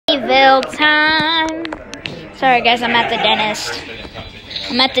Ville time. Sorry guys, I'm at the dentist.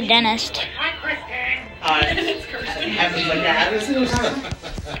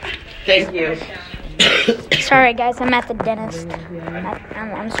 Thank you. Sorry guys, I'm at the dentist.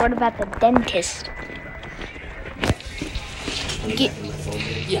 I'm sort of at the dentist.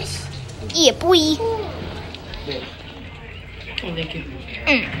 Yes. Yeah, boy. Thank you.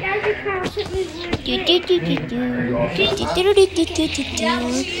 You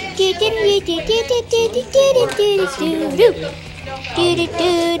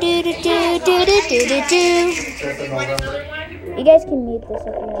guys can mute this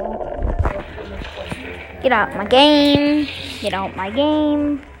if you want. Get out my game. Get out my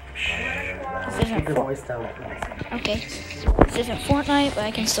game. This isn't okay. This isn't Fortnite, but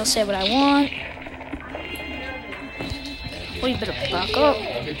I can still say what I want. Well, you better back up.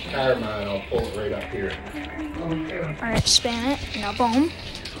 I'll get your tire mine, I'll pull it right up here. Alright, span it. Now, boom.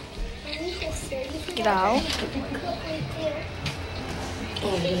 Get out.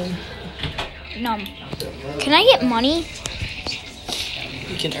 No. Can I get money?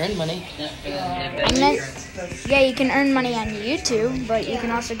 You can earn money. Yeah, you can earn money on YouTube, but you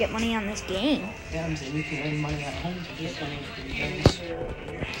can also get money on this game. Yeah, I'm saying you can earn money at home to get money for you guys.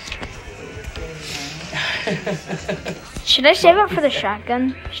 Should I save it for the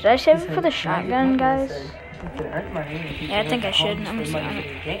shotgun? Should I save it for the shotgun, guys? You can earn money. Yeah, I think I should. I'm gonna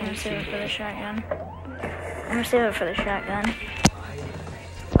save it for the shotgun. I'm gonna save it for the shotgun.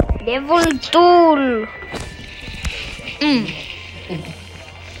 Devil tool.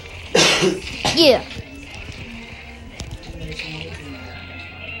 Yeah.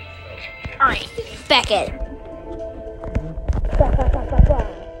 Alright, back at it.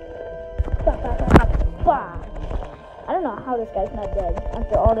 I don't know how this guy's not dead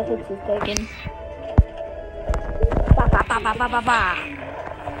after all the hits he's taken. Ba ba ba ba ba ba ba.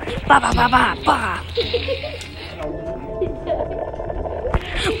 Ba ba ba ba ba.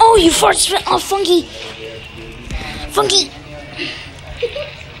 Oh, you farts! Oh, funky.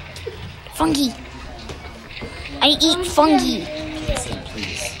 I eat fungi.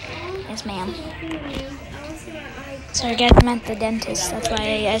 Yes, ma'am. Sorry, guys, I'm at the dentist. That's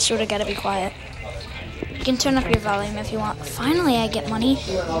why I sort of gotta be quiet. You can turn up your volume if you want. Finally, I get money.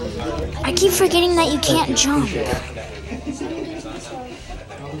 I keep forgetting that you can't jump.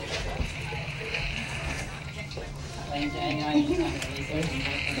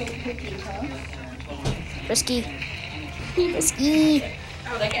 Risky.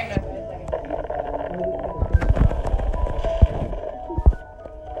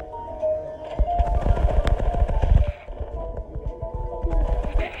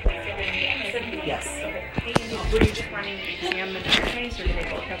 Yes. Were you just running exam and x-rays, or do they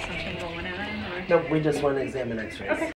both have something going on? Or? No, we just want to examine x-rays. Okay.